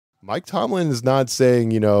Mike Tomlin is not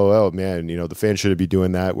saying, oh man, the fans shouldn't be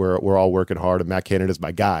doing that. We're all working hard, and Matt Canada's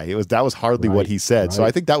my guy. That was hardly what he said. Right. So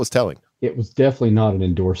I think that was telling. It was definitely not an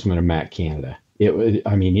endorsement of Matt Canada.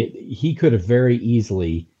 He could have very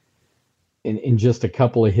easily, in just a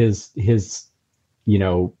couple of his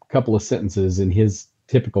couple of sentences in his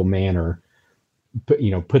typical manner,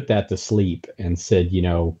 put that to sleep and said,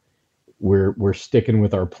 we're sticking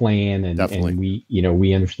with our plan and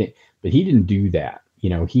we understand. But he didn't do that.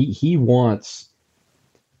 He wants.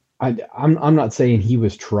 I'm not saying he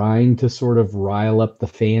was trying to sort of rile up the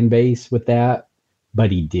fan base with that,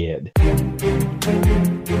 but he did.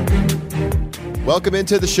 Welcome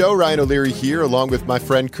into the show. Ryan O'Leary here, along with my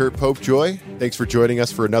friend Curt Popejoy. Thanks for joining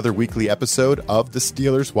us for another weekly episode of the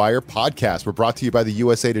Steelers Wire podcast. We're brought to you by the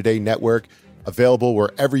USA Today Network, available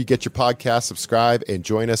wherever you get your podcast. Subscribe and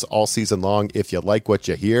join us all season long if you like what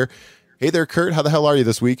you hear. Hey there, Curt. How the hell are you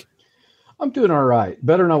this week? I'm doing all right.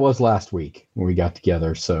 Better than I was last week when we got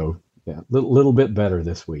together. So, yeah, little bit better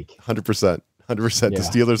this week. 100%. 100%. The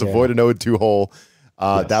Steelers avoid an 0-2 hole.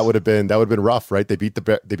 Yes. That would have been rough, right? They beat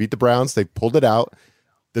the Browns. They pulled it out.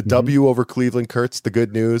 The W over Cleveland, Kurt's the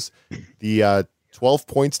good news. The 12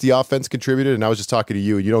 points the offense contributed, and I was just talking to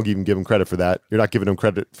you, and you don't even give them credit for that. You're not giving them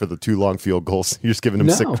credit for the 2 long field goals. You're just giving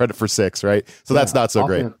them credit for 6, right? So that's not so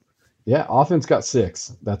great. Yeah, offense got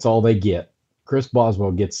 6. That's all they get. Chris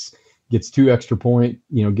Boswell gets 2 extra point,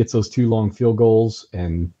 gets those 2 long field goals,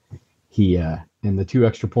 and and the 2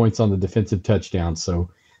 extra points on the defensive touchdown. So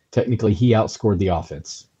technically he outscored the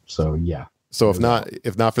offense. So yeah. So if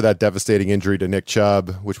not for that devastating injury to Nick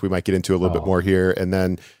Chubb, which we might get into a little bit more here, and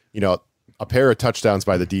then, a pair of touchdowns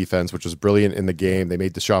by the defense, which was brilliant in the game. They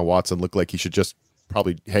made Deshaun Watson look like he should just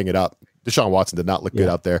probably hang it up. Deshaun Watson did not look good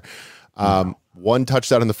out there. 1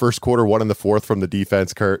 touchdown in the first quarter, 1 in the fourth from the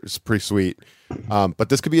defense, Curt. It's pretty sweet. But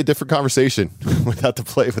this could be a different conversation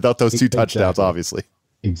without those 2 touchdowns, obviously.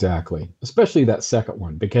 Exactly. Especially that second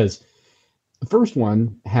one, because the first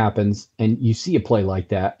one happens and you see a play like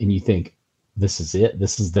that and you think, this is it.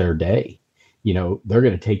 This is their day. They're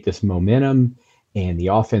going to take this momentum and the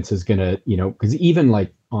offense is going to, because even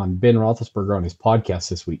like on Ben Roethlisberger on his podcast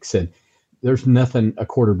this week said, there's nothing a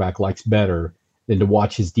quarterback likes better than to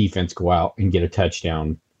watch his defense go out and get a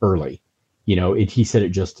touchdown early. He said it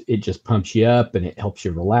just pumps you up and it helps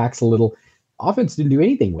you relax a little. Offense didn't do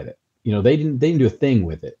anything with it. They didn't do a thing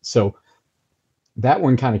with it. So that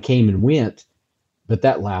one kind of came and went, but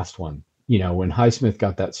that last one, when Highsmith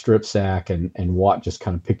got that strip sack and Watt just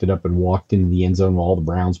kind of picked it up and walked into the end zone while all the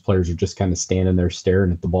Browns players are just kind of standing there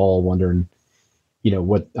staring at the ball, wondering,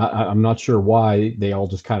 I'm not sure why they all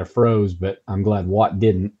just kind of froze, but I'm glad Watt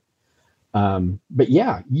didn't. But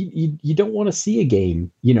yeah, you don't want to see a game,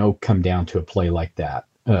 come down to a play like that.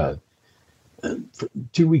 For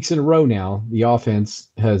 2 weeks in a row now, the offense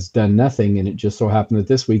has done nothing, and it just so happened that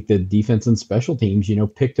this week the defense and special teams,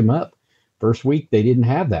 picked them up. First week they didn't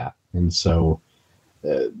have that, and so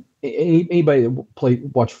anybody that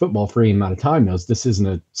watch football for any amount of time knows this isn't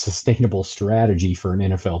a sustainable strategy for an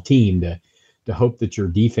NFL team to hope that your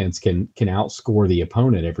defense can outscore the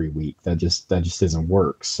opponent every week. That just doesn't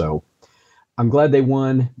work. So I'm glad they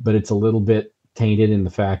won, but it's a little bit tainted in the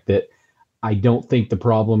fact that I don't think the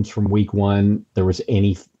problems from week 1, there was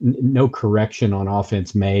no correction on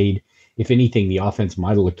offense made. If anything, the offense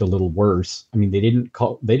might have looked a little worse. I mean, they didn't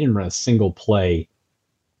run a single play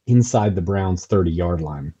inside the Browns 30-yard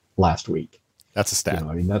line last week. That's a stat.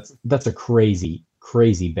 That's a crazy,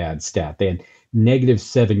 crazy bad stat. They had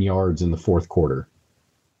 -7 yards in the fourth quarter,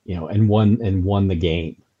 and won the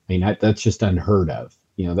game. I mean, that's just unheard of.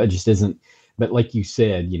 That just isn't. But like you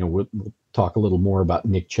said, we'll talk a little more about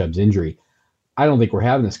Nick Chubb's injury. I don't think we're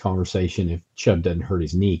having this conversation if Chubb doesn't hurt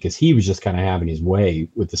his knee, because he was just kind of having his way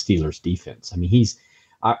with the Steelers defense. I mean,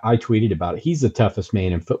 I tweeted about it. He's the toughest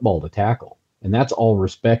man in football to tackle. And that's all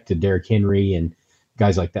respect to Derrick Henry and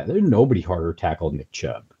guys like that. There's nobody harder to tackle than Nick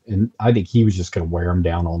Chubb. And I think he was just going to wear him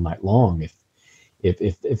down all night long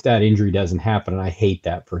if that injury doesn't happen. And I hate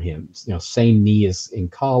that for him. Same knee as in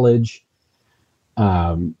college.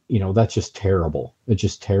 That's just terrible. It's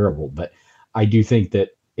just terrible. But I do think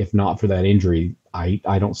that if not for that injury, I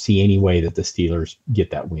don't see any way that the Steelers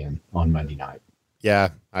get that win on Monday night. Yeah,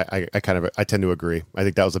 I tend to agree. I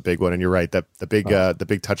think that was a big one, and you're right. That the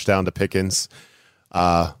big touchdown to Pickens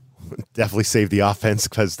definitely saved the offense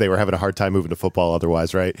because they were having a hard time moving the football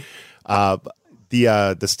otherwise, right?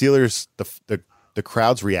 The Steelers, the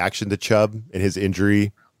crowd's reaction to Chubb and his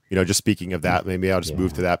injury. Just speaking of that, maybe I'll just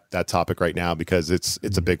move to that topic right now because it's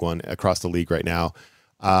a big one across the league right now.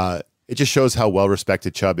 It just shows how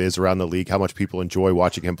well-respected Chubb is around the league, how much people enjoy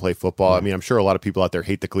watching him play football. I mean, I'm sure a lot of people out there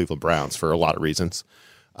hate the Cleveland Browns for a lot of reasons.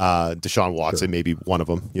 Deshaun Watson, maybe one of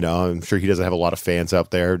them. I'm sure he doesn't have a lot of fans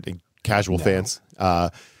out there, casual fans.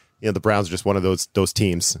 The Browns are just one of those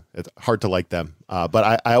teams. It's hard to like them.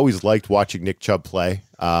 But I always liked watching Nick Chubb play.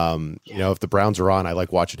 If the Browns are on, I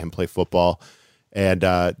like watching him play football. And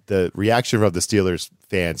the reaction of the Steelers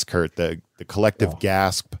fans, Curt, the collective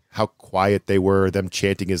gasp, how quiet they were, them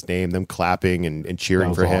chanting his name, them clapping and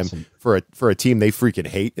cheering for him, awesome. for a team they freaking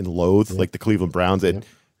hate and loathe, like the Cleveland Browns.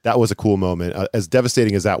 That was a cool moment. As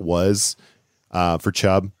devastating as that was for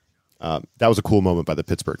Chubb, that was a cool moment by the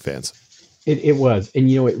Pittsburgh fans. It was, and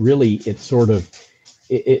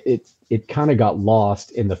it kind of got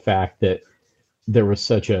lost in the fact that there was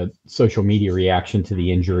such a social media reaction to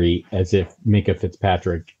the injury, as if Minkah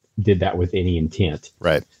Fitzpatrick did that with any intent.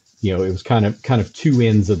 Right. It was kind of two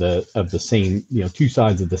ends of the same, two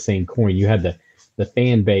sides of the same coin. You had the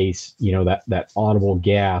fan base, that audible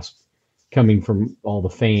gasp coming from all the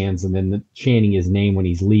fans, and then the chanting his name when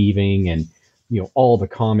he's leaving, and all the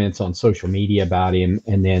comments on social media about him,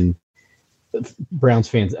 and then Browns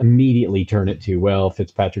fans immediately turn it to, well,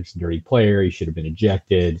 Fitzpatrick's a dirty player. He should have been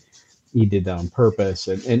ejected. He did that on purpose.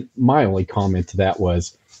 And my only comment to that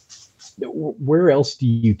was, where else do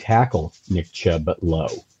you tackle Nick Chubb but low?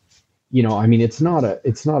 It's not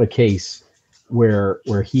a case where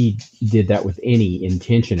he did that with any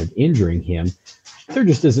intention of injuring him. There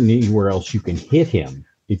just isn't anywhere else you can hit him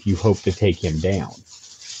if you hope to take him down.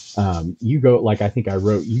 You go, like I think I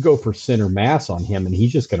wrote, you go for center mass on him and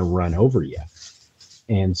he's just going to run over you.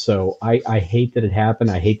 And so I hate that it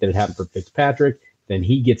happened. I hate that it happened for Fitzpatrick. Then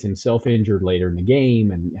he gets himself injured later in the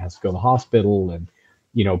game and has to go to the hospital. And,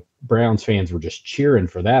 Browns fans were just cheering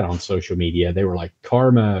for that on social media. They were like,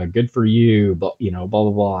 karma, good for you, but, blah,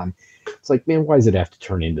 blah, blah. And it's like, man, why does it have to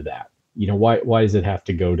turn into that? Why does it have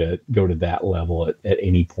to go to that level at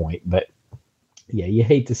any point? But yeah, you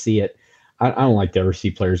hate to see it. I don't like to ever see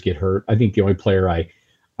players get hurt. I think the only player I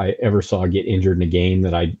ever saw get injured in a game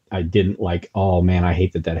that I didn't like, oh man, I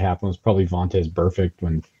hate that happened, was probably Vontaze Burfict,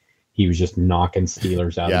 when he was just knocking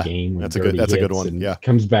Steelers out of the game. That's a good one. Yeah.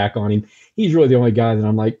 Comes back on him. He's really the only guy that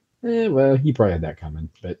I'm like, well, he probably had that coming.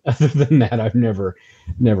 But other than that, I've never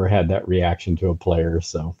had that reaction to a player.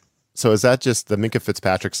 So is that just the Minkah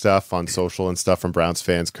Fitzpatrick stuff on social and stuff from Browns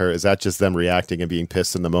fans, Curt? Is that just them reacting and being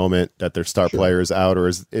pissed in the moment that their star player is out, or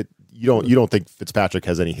is it? You don't think Fitzpatrick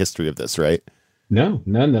has any history of this, right? No,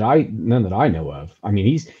 none that I know of. I mean,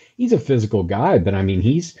 he's a physical guy, but I mean,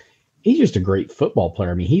 he's just a great football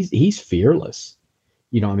player. I mean, he's fearless.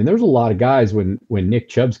 There's a lot of guys when Nick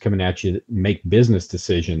Chubb's coming at you that make business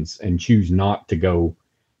decisions and choose not to go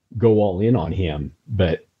all in on him.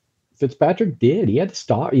 But Fitzpatrick did. He had to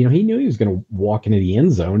stop. He knew he was going to walk into the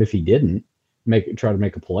end zone if he didn't try to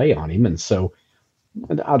make a play on him. And so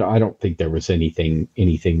I don't think there was anything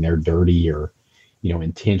there dirty or,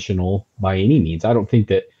 intentional by any means. I don't think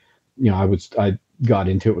that, I got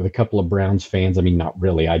into it with a couple of Browns fans. I mean, not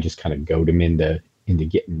really. I just kind of goad him into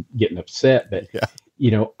getting upset. But,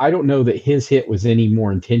 I don't know that his hit was any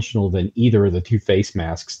more intentional than either of the two face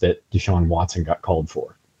masks that Deshaun Watson got called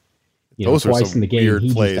for. Those twice in the game,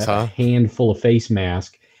 he just had a handful of face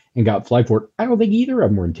mask and got flagged for it. I don't think either of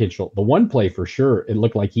them were intentional. The one play for sure, it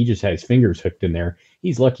looked like he just had his fingers hooked in there.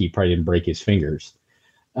 He's lucky he probably didn't break his fingers.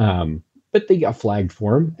 But they got flagged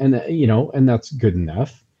for him, and and that's good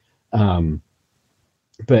enough.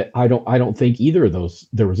 But I don't think either of those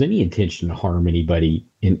there was any intention to harm anybody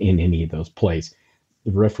in any of those plays.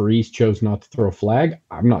 The referees chose not to throw a flag.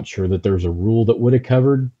 I'm not sure that there's a rule that would have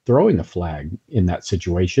covered throwing a flag in that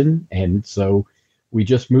situation. And so we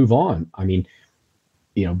just move on. I mean,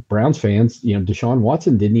 Browns fans, Deshaun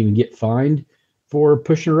Watson didn't even get fined for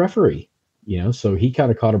pushing a referee, so he kind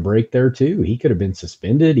of caught a break there too. He could have been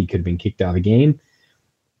suspended. He could have been kicked out of the game.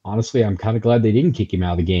 Honestly, I'm kind of glad they didn't kick him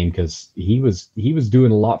out of the game, because he was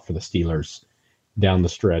doing a lot for the Steelers down the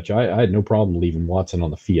stretch. I had no problem leaving Watson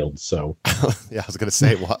on the field. So yeah, I was going to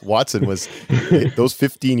say Watson was those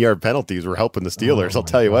 15-yard penalties were helping the Steelers. I'll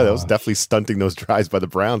tell you what, that was definitely stunting those drives by the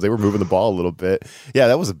Browns. They were moving the ball a little bit. Yeah,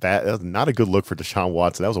 that was not a good look for Deshaun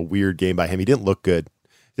Watson. That was a weird game by him. He didn't look good.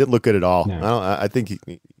 Didn't look good at all. No. I think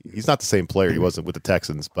he's not the same player he wasn't with the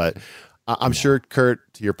Texans. But I'm sure,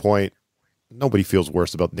 Curt, to your point, nobody feels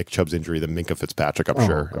worse about Nick Chubb's injury than Minkah Fitzpatrick, I'm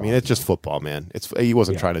sure. God. I mean, it's just football, man. He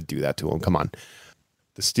wasn't trying to do that to him. Come on.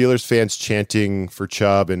 The Steelers fans chanting for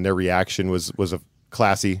Chubb and their reaction was a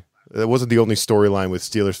classy. That wasn't the only storyline with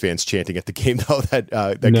Steelers fans chanting at the game, though, that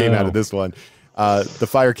came out of this one. The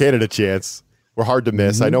Fire Canada chants were hard to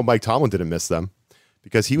miss. Mm-hmm. I know Mike Tomlin didn't miss them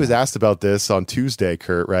because he was asked about this on Tuesday,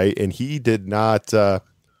 Curt, right? And he did not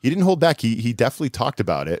he didn't hold back. He definitely talked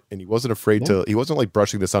about it, and he wasn't afraid to. He wasn't like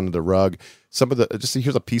brushing this under the rug. Some of the just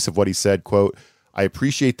here's a piece of what he said. Quote: "I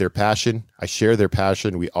appreciate their passion. I share their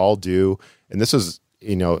passion. We all do." And this was,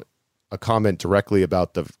 a comment directly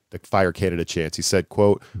about the Fire Canada chants. He said,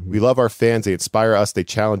 quote, "We love our fans. They inspire us. They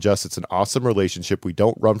challenge us. It's an awesome relationship. We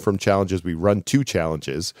don't run from challenges. We run to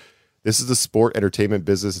challenges. This is the sport entertainment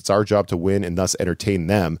business. It's our job to win and thus entertain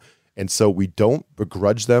them. And so we don't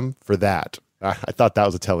begrudge them for that." I thought that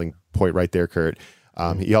was a telling point right there, Curt.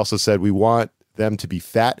 He also said, "We want them to be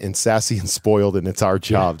fat and sassy and spoiled, and it's our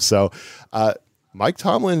job." Yeah. So Mike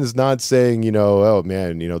Tomlin is not saying, oh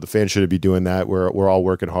man, the fans shouldn't be doing that. We're all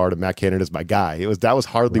working hard, and Matt Canada's my guy. That was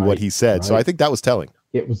hardly what he said. Right. So I think that was telling.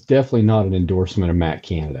 It was definitely not an endorsement of Matt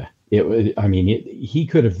Canada. He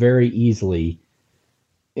could have very easily,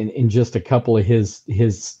 in just a couple of his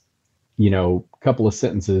couple of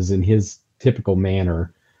sentences in his typical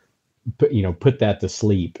manner, put that to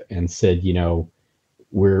sleep and said,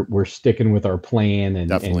 we're sticking with our plan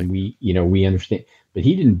and we understand. But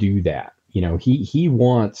he didn't do that. He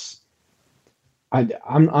wants.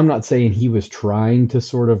 I'm not saying he was trying to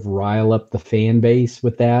sort of rile up the fan base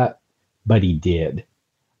with that, but he did.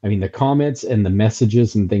 The comments and the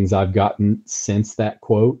messages and things I've gotten since that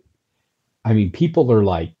quote, people are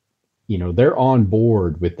like, they're on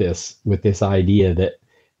board with this idea that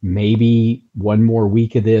maybe one more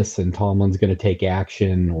week of this and Tomlin's going to take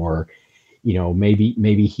action, or,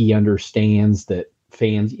 maybe he understands that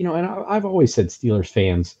fans, and I've always said Steelers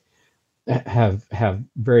fans have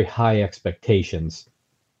very high expectations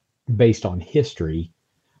based on history.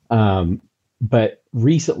 But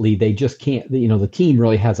recently they just can't, the team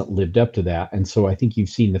really hasn't lived up to that. And so I think you've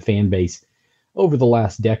seen the fan base over the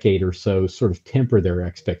last decade or so sort of temper their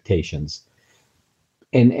expectations.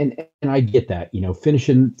 And I get that,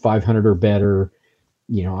 finishing 500 or better,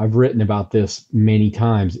 I've written about this many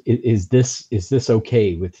times. Is this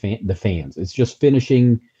okay with the fans? It's just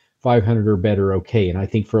finishing 500 or better. Okay. And I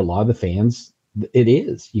think for a lot of the fans, it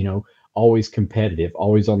is, always competitive,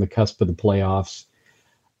 always on the cusp of the playoffs.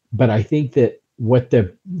 But I think that what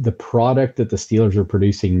the product that the Steelers are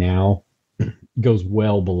producing now goes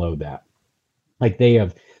well below that. Like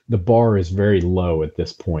the bar is very low at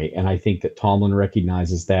this point. And I think that Tomlin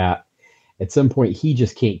recognizes that at some point he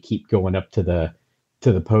just can't keep going up to the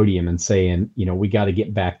podium and saying, we got to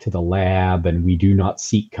get back to the lab and we do not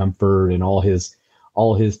seek comfort, and all his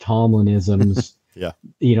Tomlinisms, yeah,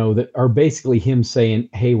 that are basically him saying,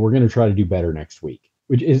 hey, we're going to try to do better next week,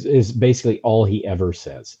 which is basically all he ever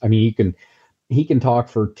says. He can talk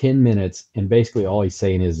for 10 minutes and basically all he's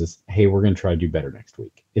saying is, hey, we're going to try to do better next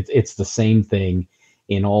week. It's the same thing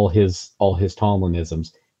in all his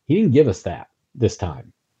Tomlinisms. He didn't give us that this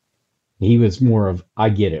time. He was more of, I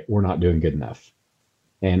get it, we're not doing good enough.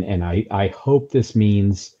 And I hope this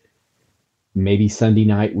means maybe Sunday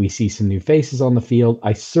night we see some new faces on the field.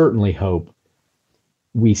 I certainly hope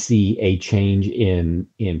we see a change in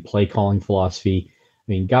play calling philosophy.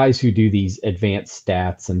 Guys who do these advanced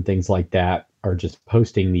stats and things like that are just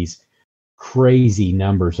posting these crazy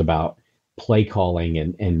numbers about play calling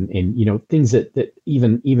and things that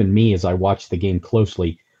even me, as I watch the game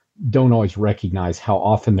closely, don't always recognize how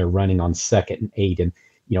often they're running on 2nd and 8 and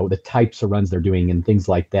the types of runs they're doing and things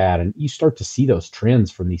like that. And you start to see those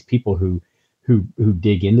trends from these people who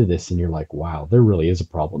dig into this, and you're like, wow, there really is a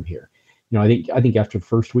problem here. I think after the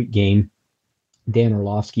first week game, Dan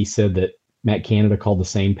Orlovsky said that Matt Canada called the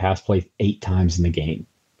same pass play 8 times in the game.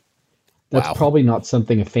 That's probably not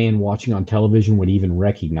something a fan watching on television would even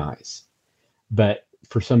recognize. But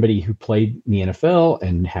for somebody who played in the NFL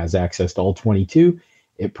and has access to all 22,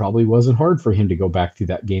 it probably wasn't hard for him to go back through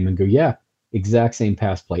that game and go, yeah, exact same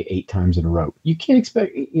pass play 8 times in a row. You can't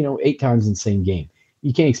expect, 8 times in the same game.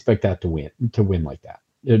 You can't expect that to win like that.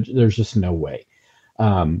 There's just no way.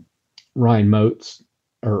 Ryan Moats,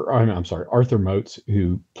 Arthur Moats,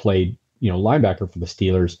 who played, linebacker for the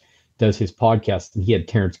Steelers, does his podcast, and he had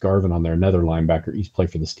Terrence Garvin on there, another linebacker he's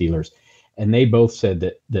played for the Steelers. And they both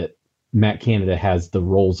said that Matt Canada has the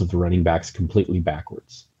roles of the running backs completely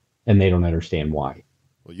backwards, and they don't understand why.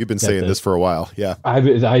 Well, you've been saying this for a while. Yeah.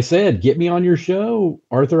 I said, get me on your show,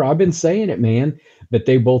 Arthur. I've been saying it, man. But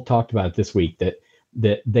they both talked about it this week,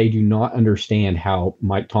 that they do not understand how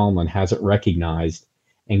Mike Tomlin hasn't recognized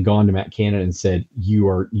and gone to Matt Canada and said, you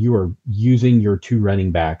are using your 2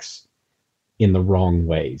 running backs in the wrong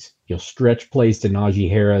ways. Stretch plays to Najee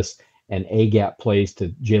Harris and A-gap plays to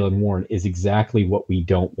Jaylen Warren is exactly what we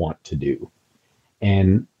don't want to do.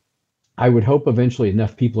 And I would hope eventually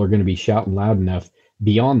enough people are going to be shouting loud enough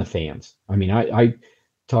beyond the fans. I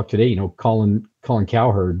talked today, Colin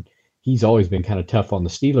Cowherd, he's always been kind of tough on the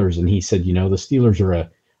Steelers. And he said, the Steelers are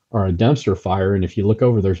are a dumpster fire. And if you look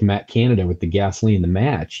over, there's Matt Canada with the gasoline, the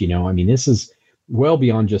match. I mean, this is well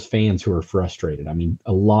beyond just fans who are frustrated. I mean,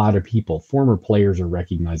 a lot of people, former players, are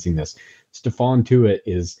recognizing this. Stephon Tuitt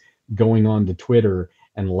is going on to Twitter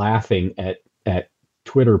and laughing at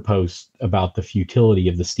Twitter posts about the futility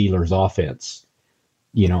of the Steelers offense.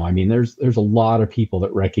 I mean, there's a lot of people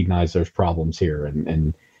that recognize there's problems here.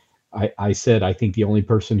 And I said, I think the only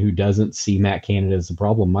person who doesn't see Matt Canada as a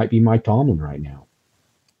problem might be Mike Tomlin right now.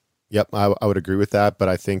 Yep, I would agree with that, but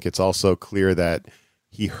I think it's also clear that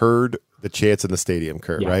he heard the chants in the stadium,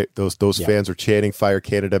 Curt, right? Those fans were chanting "Fire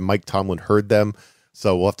Canada." Mike Tomlin heard them,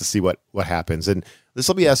 so we'll have to see what happens. And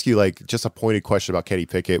let me ask you just a pointed question about Kenny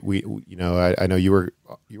Pickett. I know you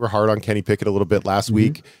were hard on Kenny Pickett a little bit last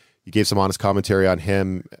week. You gave some honest commentary on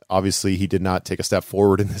him. Obviously, he did not take a step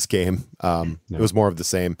forward in this game. No. It was more of the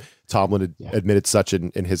same. Tomlin admitted such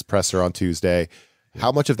in his presser on Tuesday.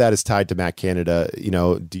 How much of that is tied to Matt Canada?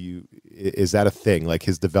 Is that a thing? Like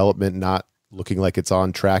his development not looking like it's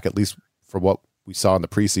on track, at least from what we saw in the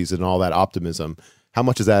preseason and all that optimism. How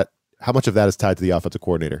much of that is tied to the offensive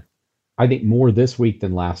coordinator? I think more this week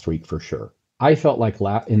than last week for sure. I felt like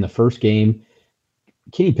in the first game,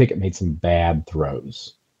 Kenny Pickett made some bad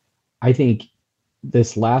throws. I think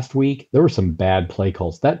this last week, there were some bad play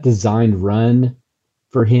calls. That designed run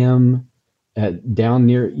for him down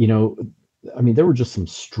near, I mean, there were just some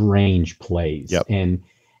strange plays. Yep.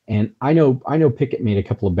 And I know Pickett made a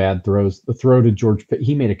couple of bad throws. The throw to George,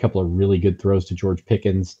 he made a couple of really good throws to George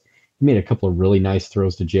Pickens. He made a couple of really nice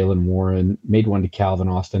throws to Jalen Warren, made one to Calvin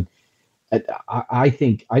Austin. I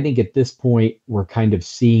think at this point, we're kind of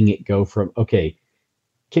seeing it go from, okay,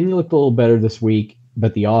 Kenny looked a little better this week,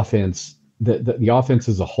 but the offense, the offense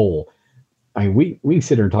as a whole, I mean, we can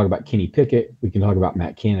sit here and talk about Kenny Pickett. We can talk about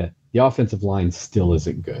Matt Canada. The offensive line still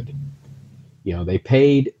isn't good. They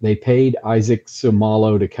paid Isaac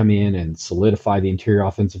Somalo to come in and solidify the interior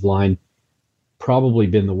offensive line. Probably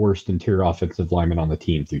been the worst interior offensive lineman on the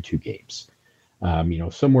team through 2 games.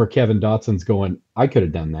 Somewhere Kevin Dotson's going, I could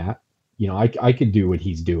have done that. I could do what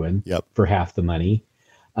he's doing for half the money.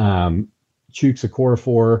 Chuks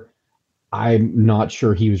Okorafor, I'm not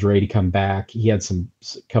sure he was ready to come back. He had a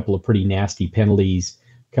couple of pretty nasty penalties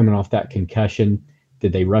coming off that concussion.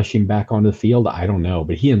 Did they rush him back onto the field? I don't know,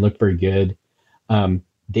 but he didn't look very good.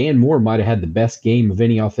 Dan Moore might have had the best game of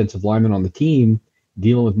any offensive lineman on the team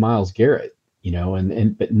dealing with Myles Garrett,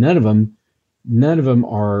 but none of them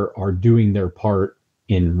are doing their part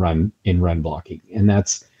in run blocking. And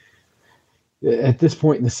that's, at this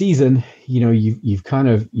point in the season, you've kind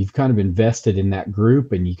of invested in that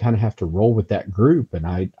group, and you kind of have to roll with that group. And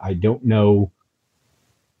I don't know.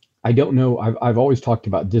 I've always talked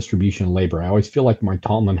about distribution of labor. I always feel like Mike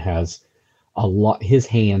Tomlin has his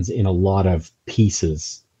hands in a lot of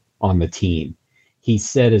pieces on the team. He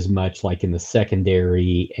said as much, like in the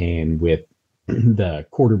secondary and with the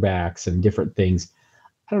quarterbacks and different things.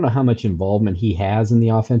 I don't know how much involvement he has in the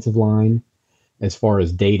offensive line as far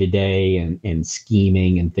as day-to-day and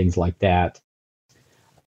scheming and things like that.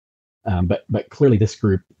 But clearly this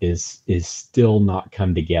group is still not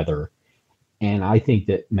come together. And I think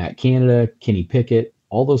that Matt Canada, Kenny Pickett,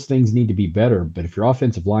 all those things need to be better. But if your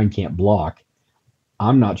offensive line can't block,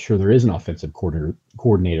 I'm not sure there is an offensive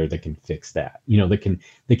coordinator that can fix that.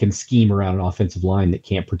 That can scheme around an offensive line that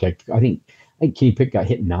can't protect. I think Kenny Pickett got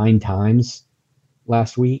hit 9 times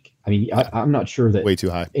last week. I mean, I'm not sure that way too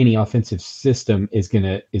high. Any offensive system is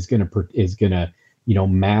gonna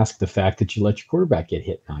mask the fact that you let your quarterback get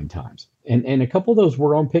hit 9 times. And a couple of those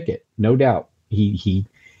were on Pickett, no doubt. He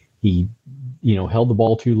held the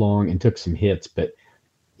ball too long and took some hits. But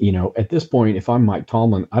at this point, if I'm Mike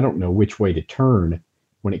Tomlin, I don't know which way to turn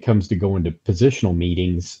when it comes to going to positional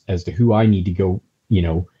meetings as to who I need to go,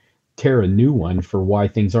 tear a new one for why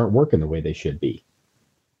things aren't working the way they should be.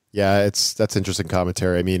 Yeah, that's interesting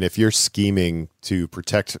commentary. I mean, if you're scheming to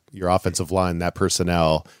protect your offensive line, that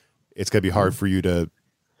personnel, it's going to be hard for you to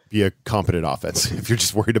be a competent offense if you're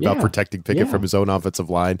just worried about protecting Pickett from his own offensive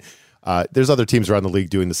line. There's other teams around the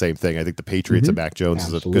league doing the same thing. I think the Patriots and Mac Jones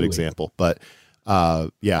is a good example. But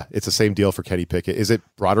it's the same deal for Kenny Pickett. Is it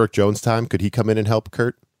Broderick Jones time? Could he come in and help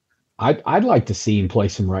Curt? I'd like to see him play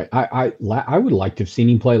some right. I would like to have seen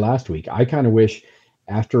him play last week. I kind of wish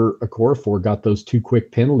after Okorafor got those 2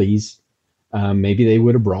 quick penalties, maybe they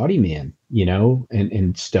would have brought him in,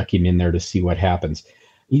 and stuck him in there to see what happens.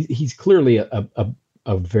 He's clearly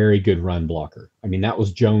a very good run blocker. I mean, that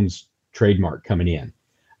was Jones' trademark coming in.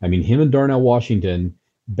 I mean, him and Darnell Washington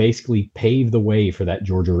basically paved the way for that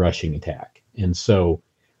Georgia rushing attack. And so,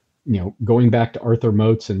 going back to Arthur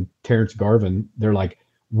Moats and Terrence Garvin, they're like,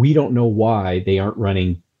 we don't know why they aren't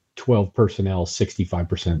running 12 personnel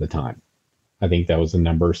 65% of the time. I think that was the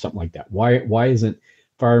number or something like that. Why isn't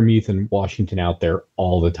Freiermuth and Washington out there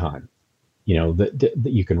all the time? You know, that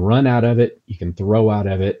you can run out of it, you can throw out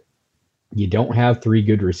of it. You don't have 3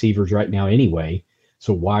 good receivers right now anyway,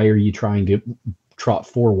 so why are you trying to trot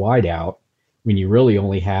 4 wide out when you really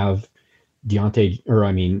only have George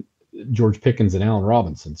Pickens and Allen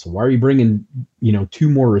Robinson? So why are you bringing, 2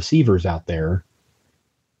 more receivers out there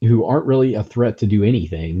who aren't really a threat to do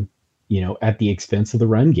anything, at the expense of the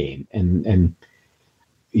run game? And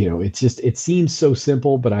it seems so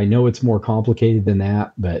simple, but I know it's more complicated than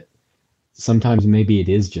that. But sometimes maybe it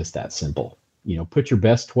is just that simple. Put your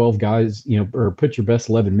best 12 guys, or put your best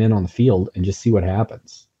 11 men on the field and just see what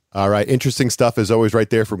happens. All right. Interesting stuff as always right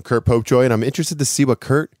there from Curt Popejoy. And I'm interested to see what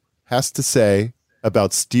Curt has to say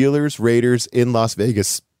about Steelers Raiders in Las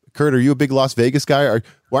Vegas. Curt, are you a big Las Vegas guy?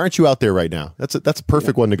 Why aren't you out there right now? That's a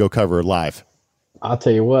perfect one to go cover live. I'll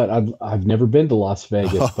tell you what, I've never been to Las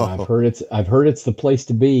Vegas, but I've heard it's the place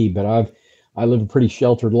to be. But I live a pretty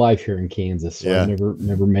sheltered life here in Kansas, so I've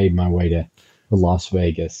never made my way to Las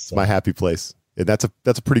Vegas. So. It's my happy place. And that's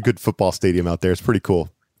a pretty good football stadium out there. It's pretty cool.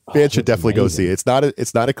 Fans should definitely go see it.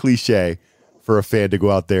 It's not a cliche for a fan to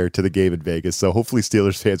go out there to the game in Vegas. So hopefully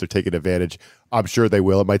Steelers fans are taking advantage. I'm sure they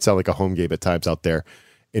will. It might sound like a home game at times out there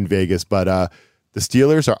in Vegas, but the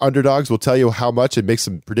Steelers are underdogs. We'll tell you how much and make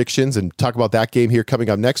some predictions and talk about that game here coming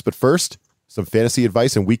up next. But first, some fantasy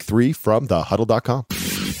advice in week 3 from thehuddle.com.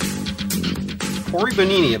 Corey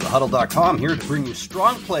Bonini of thehuddle.com here to bring you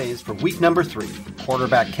strong plays for week number 3.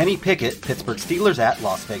 Quarterback Kenny Pickett, Pittsburgh Steelers at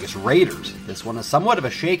Las Vegas Raiders. This one is somewhat of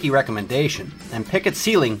a shaky recommendation, and Pickett's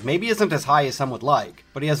ceiling maybe isn't as high as some would like,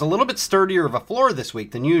 but he has a little bit sturdier of a floor this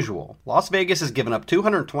week than usual. Las Vegas has given up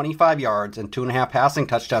 225 yards and 2.5 passing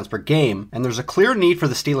touchdowns per game, and there's a clear need for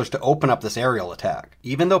the Steelers to open up this aerial attack.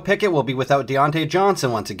 Even though Pickett will be without Deontay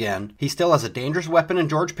Johnson once again, he still has a dangerous weapon in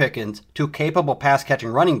George Pickens, 2 capable pass-catching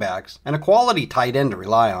running backs, and a quality tight end to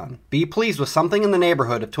rely on. Be pleased with something in the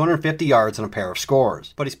neighborhood of 250 yards and a pair of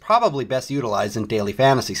scores, but he's probably best utilized in daily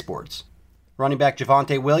fantasy sports. Running back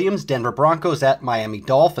Javonte Williams, Denver Broncos at Miami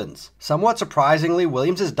Dolphins. Somewhat surprisingly,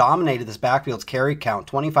 Williams has dominated this backfield's carry count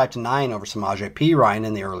 25-9 over Samaje Perine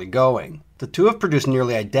in the early going. The two have produced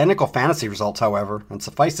nearly identical fantasy results, however, and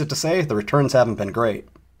suffice it to say, the returns haven't been great.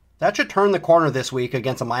 That should turn the corner this week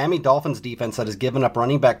against a Miami Dolphins defense that has given up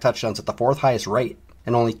running back touchdowns at the 4th highest rate,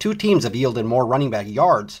 and only 2 teams have yielded more running back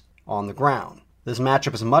yards on the ground. This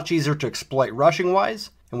matchup is much easier to exploit rushing-wise,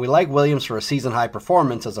 and we like Williams for a season-high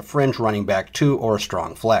performance as a fringe running back 2 or a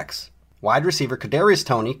strong flex. Wide receiver Kadarius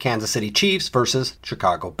Toney, Kansas City Chiefs versus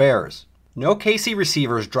Chicago Bears. No KC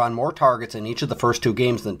receiver has drawn more targets in each of the first 2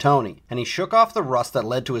 games than Toney, and he shook off the rust that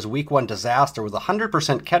led to his Week 1 disaster with a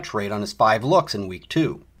 100% catch rate on his 5 looks in Week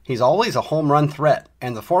 2. He's always a home run threat,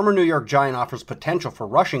 and the former New York Giant offers potential for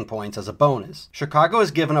rushing points as a bonus. Chicago has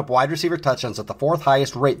given up wide receiver touchdowns at the 4th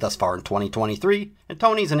highest rate thus far in 2023, and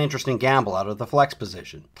Toney's an interesting gamble out of the flex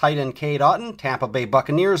position. Tight end Cade Otton, Tampa Bay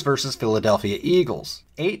Buccaneers versus Philadelphia Eagles.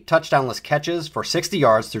 8 touchdownless catches for 60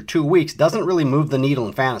 yards through 2 weeks doesn't really move the needle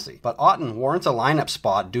in fantasy, but Otton warrants a lineup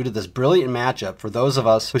spot due to this brilliant matchup for those of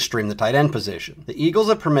us who stream the tight end position. The Eagles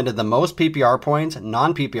have permitted the most PPR points,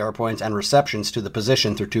 non-PPR points, and receptions to the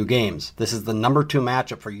position through 2 games. This is the number 2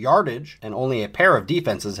 matchup for yardage, and only a pair of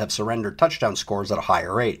defenses have surrendered touchdown scores at a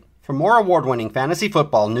higher rate. For more award-winning fantasy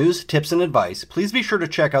football news, tips, and advice, please be sure to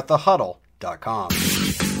check out thehuddle.com.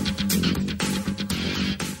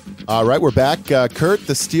 All right, we're back. Curt,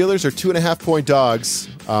 the Steelers are 2.5-point dogs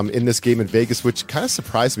in this game in Vegas, which kind of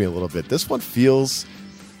surprised me a little bit. This one feels,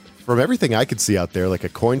 from everything I could see out there, like a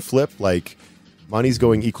coin flip, like money's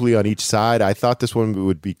going equally on each side. I thought this one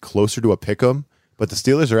would be closer to a pick'em, but the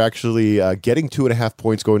Steelers are actually getting 2.5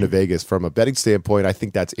 points going to Vegas. From a betting standpoint, I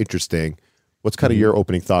think that's interesting. What's kind of your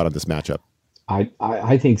opening thought on this matchup?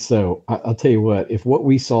 I think so. I'll tell you what, if what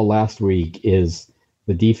we saw last week is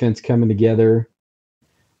the defense coming together,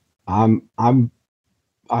 I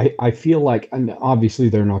feel like, and obviously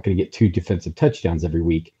they're not going to get 2 defensive touchdowns every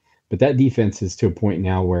week, but that defense is to a point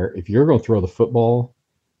now where if you're going to throw the football,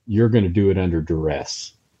 you're going to do it under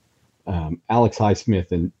duress. Alex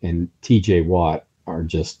Highsmith and TJ Watt are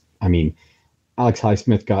just, Alex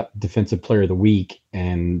Highsmith got Defensive Player of the Week,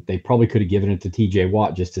 and they probably could have given it to TJ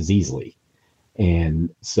Watt just as easily. And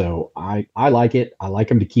so I like it. I like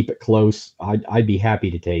them to keep it close. I'd be happy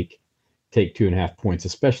to take 2.5 points,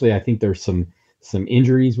 especially I think there's some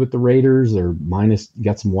injuries with the Raiders. They're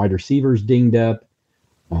got some wide receivers dinged up.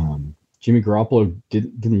 Jimmy Garoppolo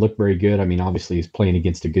didn't look very good. Obviously he's playing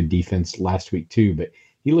against a good defense last week too, but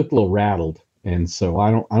he looked a little rattled. And so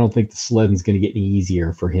I don't think the sledding's going to get any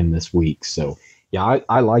easier for him this week. So Yeah,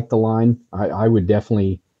 I like the line. I would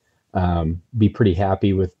definitely be pretty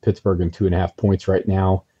happy with Pittsburgh and 2.5 points right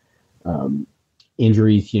now.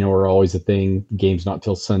 Injuries, are always a thing. Game's not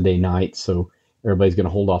till Sunday night, so everybody's going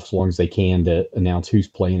to hold off as long as they can to announce who's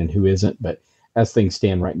playing and who isn't. But as things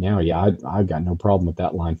stand right now, yeah, I've got no problem with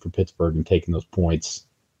that line for Pittsburgh and taking those points.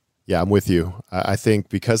 Yeah, I'm with you. I think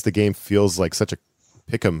because the game feels like such a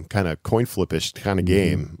pick'em kind of coin flippish kind of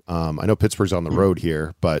game. I know Pittsburgh's on the road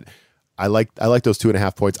here, but I like those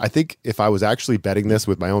 2.5 points. I think if I was actually betting this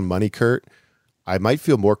with my own money, Curt, I might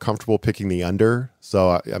feel more comfortable picking the under.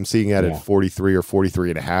 So I'm seeing it at 43 or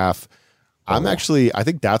 43.5. I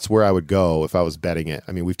think that's where I would go if I was betting it.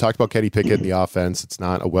 I mean, we've talked about Kenny Pickett in the offense. It's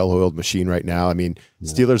not a well-oiled machine right now. I mean,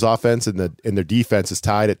 Steelers offense and their defense is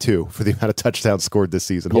tied at 2 for the amount of touchdowns scored this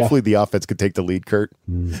season. Hopefully the offense could take the lead, Curt.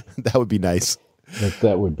 That would be nice.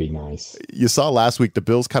 That would be nice. You saw last week the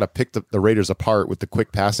Bills kind of picked the Raiders apart with the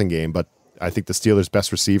quick passing game, but I think the Steelers'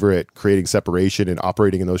 best receiver at creating separation and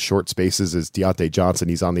operating in those short spaces is Deontay Johnson.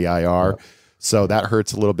 He's on the IR. So that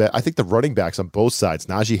hurts a little bit. I think the running backs on both sides,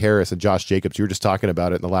 Najee Harris and Josh Jacobs, you were just talking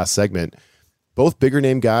about it in the last segment, both bigger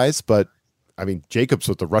name guys, but I mean, Jacobs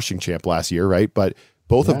was the rushing champ last year, right? But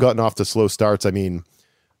both have gotten off to slow starts. I mean,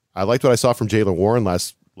 I liked what I saw from Jaylen Warren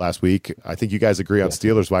last week. I think you guys agree on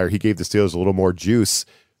Steelers Wire. He gave the Steelers a little more juice.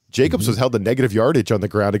 Jacobs was held to negative yardage on the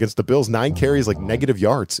ground against the Bills, 9 carries, like negative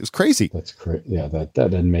yards. It was crazy. That's crazy. Yeah, that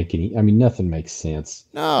doesn't make nothing makes sense.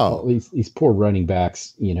 No. These poor running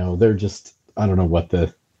backs, they're just, I don't know what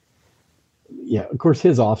of course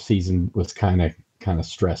his offseason was kind of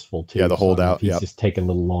stressful too. Yeah, the holdout. He's just taking a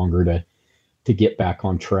little longer to get back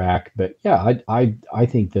on track. But yeah, I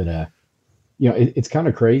think that it's kind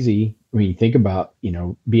of crazy when you think about,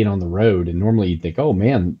 being on the road, and normally you'd think, oh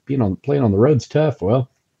man, playing on the road's tough. Well,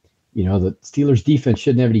 the Steelers defense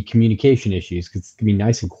shouldn't have any communication issues because it's gonna be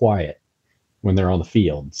nice and quiet when they're on the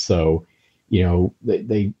field. So,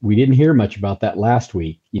 we didn't hear much about that last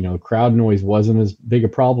week. Crowd noise wasn't as big a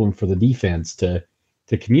problem for the defense to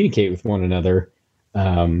communicate with one another.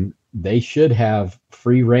 They should have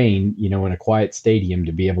free reign, in a quiet stadium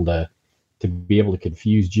to be able to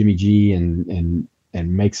confuse Jimmy G and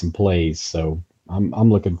make some plays. So I'm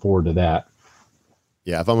looking forward to that.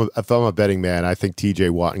 Yeah, if I'm a betting man, I think TJ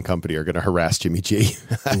Watt and company are going to harass Jimmy G.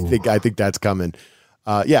 I think that's coming.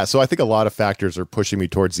 So I think a lot of factors are pushing me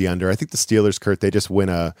towards the under. I think the Steelers, Curt, they just win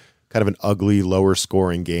a kind of an ugly, lower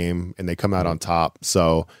scoring game, and they come out on top.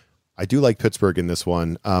 So I do like Pittsburgh in this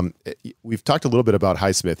one. We've talked a little bit about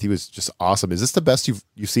Highsmith. He was just awesome. Is this the best you've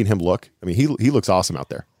seen him look? I mean, he looks awesome out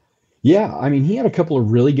there. Yeah, I mean, he had a couple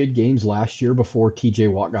of really good games last year before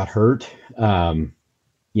TJ Watt got hurt.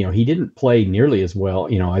 He didn't play nearly as well.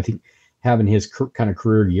 I think having his kind of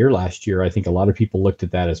career year last year, I think a lot of people looked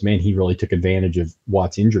at that as, man, he really took advantage of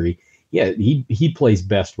Watt's injury. Yeah, he plays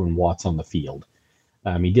best when Watt's on the field.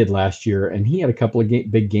 He did last year, and he had a couple of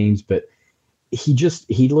big games, but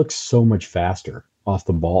he looks so much faster off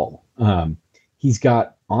the ball. He's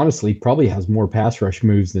got, honestly, probably has more pass rush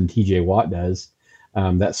moves than TJ Watt does.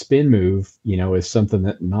 That spin move, is something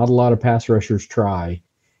that not a lot of pass rushers try,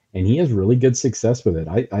 and he has really good success with it.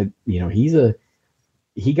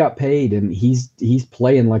 He got paid, and he's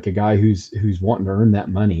playing like a guy who's wanting to earn that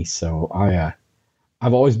money. So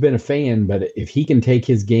I've always been a fan, but if he can take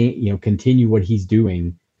his game, continue what he's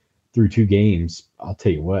doing through 2 games, I'll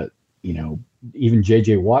tell you what, even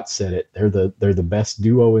JJ Watt said it. They're the best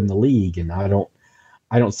duo in the league, and I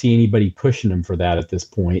don't see anybody pushing them for that at this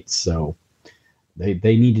point. So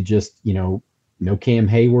they need to just, no Cam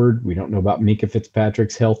Hayward. We don't know about Minkah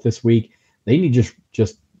Fitzpatrick's health this week. They need to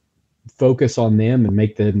just focus on them and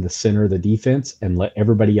make them the center of the defense, and let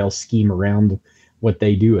everybody else scheme around what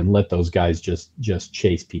they do, and let those guys just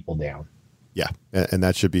chase people down. Yeah, and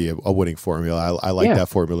that should be a winning formula. I like that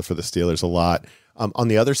formula for the Steelers a lot. On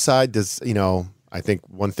the other side, I think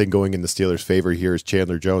one thing going in the Steelers' favor here is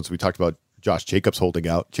Chandler Jones. We talked about Josh Jacobs holding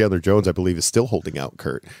out. Chandler Jones, I believe, is still holding out,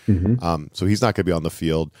 Curt. So he's not going to be on the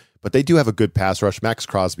field. But they do have a good pass rush. Max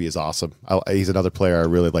Crosby is awesome. He's another player I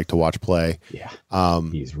really like to watch play. Yeah,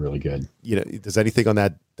 he's really good. Does anything on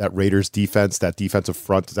that Raiders defense, that defensive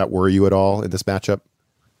front, does that worry you at all in this matchup?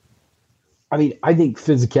 I mean, I think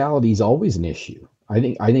physicality is always an issue. I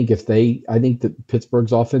think that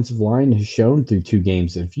Pittsburgh's offensive line has shown through 2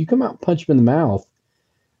 games that if you come out and punch them in the mouth,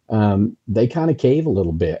 they kind of cave a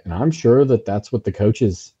little bit. And I'm sure that that's what the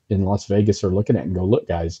coaches in Las Vegas are looking at and go, look,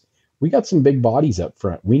 guys, we got some big bodies up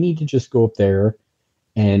front. We need to just go up there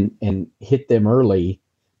and hit them early,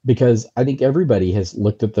 because I think everybody has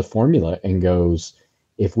looked at the formula and goes,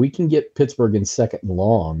 if we can get Pittsburgh in second and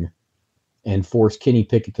long, and force Kenny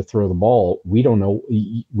Pickett to throw the ball, we don't know.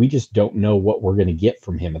 We just don't know what we're going to get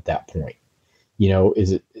from him at that point.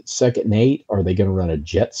 Is it 2nd and 8? Are they going to run a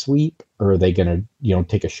jet sweep? Or are they going to,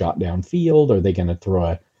 take a shot downfield? Are they going to throw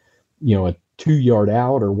a 2-yard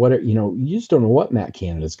out or whatever? You just don't know what Matt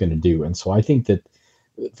Canada's going to do. And so I think that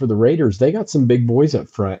for the Raiders, they got some big boys up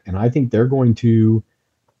front, and I think they're going to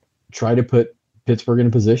try to put Pittsburgh in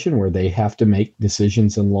a position where they have to make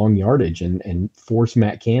decisions in long yardage and force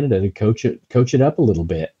Matt Canada to coach it up a little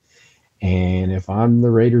bit. And if I'm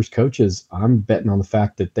the Raiders coaches, I'm betting on the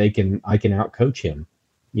fact that I can outcoach him,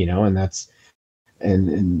 and that's,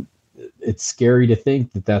 and it's scary to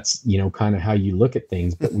think that that's, kind of how you look at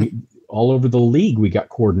things, but we all over the league, we got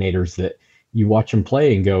coordinators that you watch them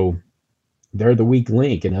play and go, they're the weak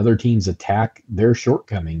link, and other teams attack their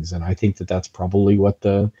shortcomings. And I think that that's probably what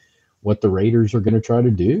the Raiders are going to try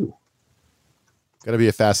to do. Going to be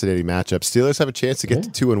a fascinating matchup. Steelers have a chance to get to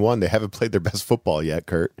 2-1. They haven't played their best football yet,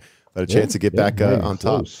 Curt, but a chance to get back on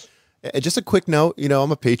top. And just a quick note,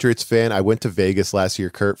 I'm a Patriots fan. I went to Vegas last year,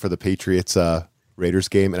 Curt, for the Patriots Raiders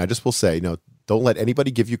game, and I just will say, don't let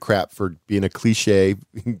anybody give you crap for being a cliche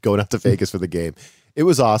going out to Vegas for the game. It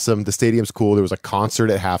was awesome. The stadium's cool. There was a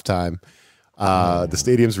concert at halftime. The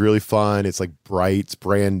stadium's really fun. It's like bright. It's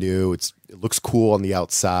brand new. It looks cool on the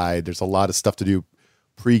outside. There's a lot of stuff to do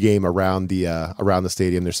pregame around the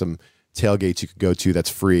stadium. There's some tailgates you could go to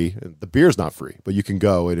that's free. The beer's not free, but you can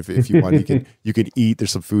go, and if you want, you can eat.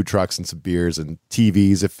 There's some food trucks and some beers and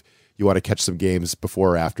TVs if you want to catch some games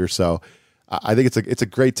before or after. So I think it's a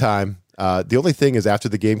great time. The only thing is, after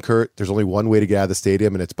the game, Curt, there's only one way to get out of the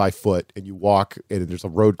stadium, and it's by foot. And you walk, and there's a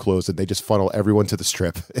road closed, and they just funnel everyone to the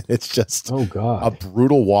strip. And it's just a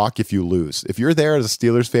brutal walk if you lose. If you're there as a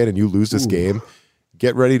Steelers fan and you lose this game,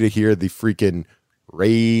 get ready to hear the freaking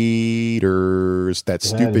Raiders, that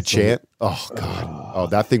stupid chant. Oh,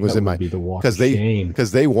 God. That thing was in my – because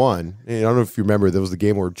they won. And I don't know if you remember, there was the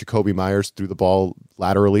game where Jacoby Myers threw the ball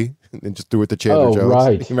laterally and just threw it to Chandler Jones.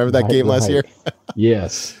 Right. You remember that game last year?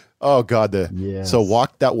 Yes. Oh God! So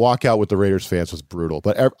walkout with the Raiders fans was brutal,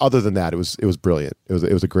 but other than that, it was brilliant. It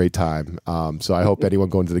was a great time. So I hope anyone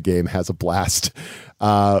going to the game has a blast.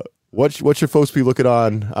 What should folks be looking for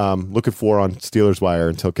on Steelers Wire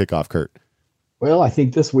until kickoff, Curt? Well, I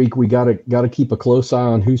think this week we gotta keep a close eye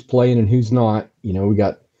on who's playing and who's not. We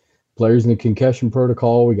got players in the concussion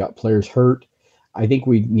protocol. We got players hurt. I think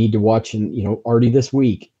we need to watch, and already this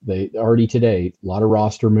week, already today, a lot of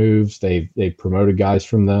roster moves. They've promoted guys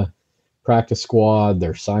from the practice squad.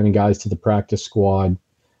 They're signing guys to the practice squad.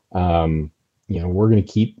 We're gonna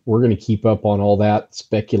keep up on all that.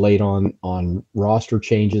 Speculate on roster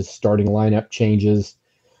changes, starting lineup changes.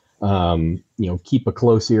 Keep a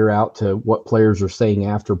close ear out to what players are saying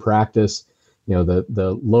after practice.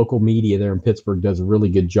 The local media there in Pittsburgh does a really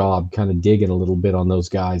good job kind of digging a little bit on those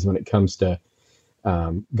guys when it comes to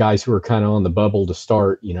guys who are kind of on the bubble to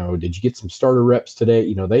start. Did you get some starter reps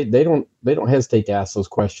today? They don't hesitate to ask those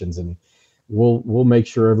questions, and we'll make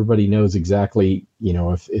sure everybody knows exactly.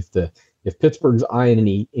 If Pittsburgh's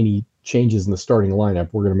eyeing any changes in the starting lineup,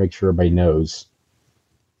 we're going to make sure everybody knows.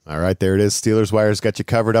 All right, there it is. Steelers Wire's got you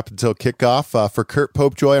covered up until kickoff. For Curt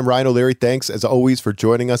Popejoy, I'm Ryan O'Leary. Thanks as always for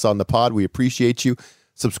joining us on the pod. We appreciate you.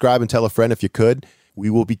 Subscribe and tell a friend if you could.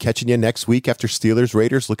 We will be catching you next week after Steelers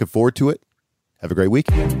Raiders. Looking forward to it. Have a great week.